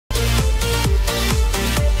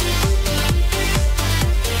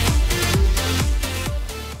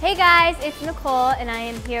Hey guys, it's Nicole and I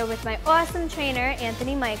am here with my awesome trainer,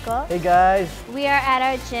 Anthony Michael. Hey guys. We are at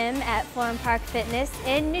our gym at Forum Park Fitness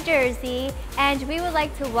in New Jersey and we would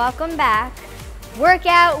like to welcome back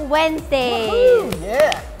Workout Wednesdays. Woohoo!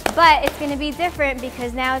 Yeah. But it's going to be different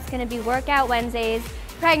because now it's going to be Workout Wednesdays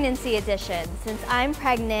Pregnancy Edition. Since I'm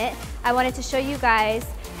pregnant, I wanted to show you guys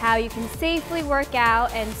how you can safely work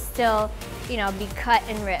out and still, be cut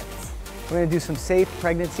and ripped. We're going to do some safe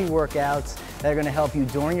pregnancy workouts that are going to help you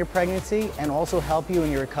during your pregnancy and also help you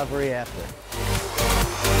in your recovery after.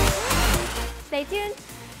 Stay tuned.